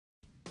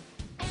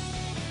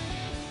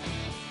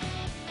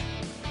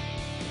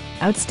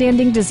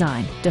Outstanding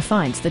design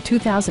defines the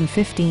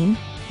 2015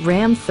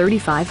 Ram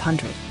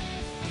 3500.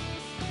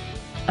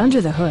 Under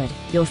the hood,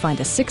 you'll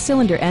find a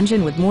 6-cylinder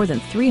engine with more than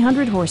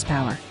 300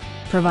 horsepower,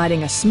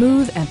 providing a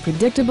smooth and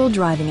predictable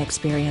driving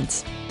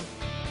experience.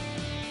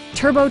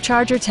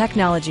 Turbocharger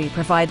technology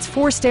provides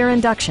forced air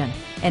induction,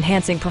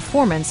 enhancing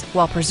performance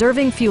while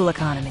preserving fuel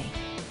economy.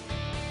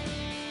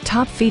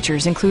 Top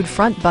features include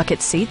front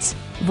bucket seats,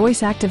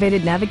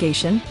 voice-activated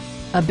navigation,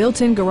 a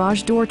built-in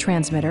garage door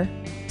transmitter,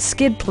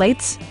 skid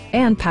plates,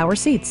 and power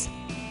seats.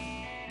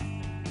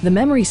 The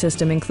memory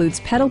system includes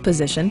pedal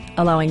position,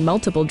 allowing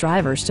multiple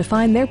drivers to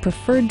find their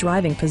preferred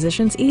driving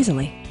positions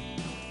easily.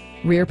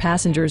 Rear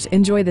passengers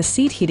enjoy the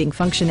seat heating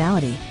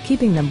functionality,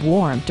 keeping them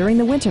warm during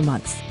the winter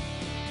months.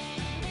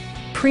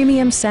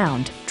 Premium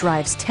sound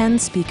drives 10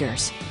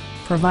 speakers,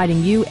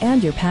 providing you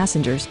and your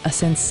passengers a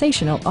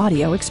sensational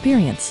audio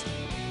experience.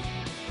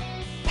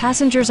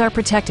 Passengers are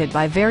protected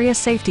by various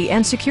safety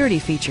and security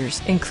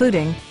features,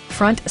 including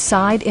front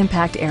side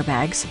impact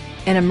airbags,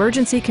 an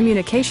emergency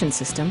communication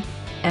system,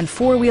 and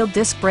 4-wheel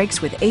disc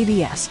brakes with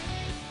ABS.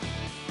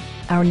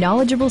 Our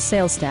knowledgeable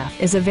sales staff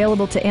is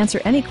available to answer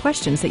any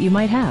questions that you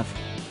might have.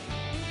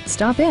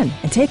 Stop in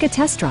and take a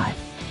test drive.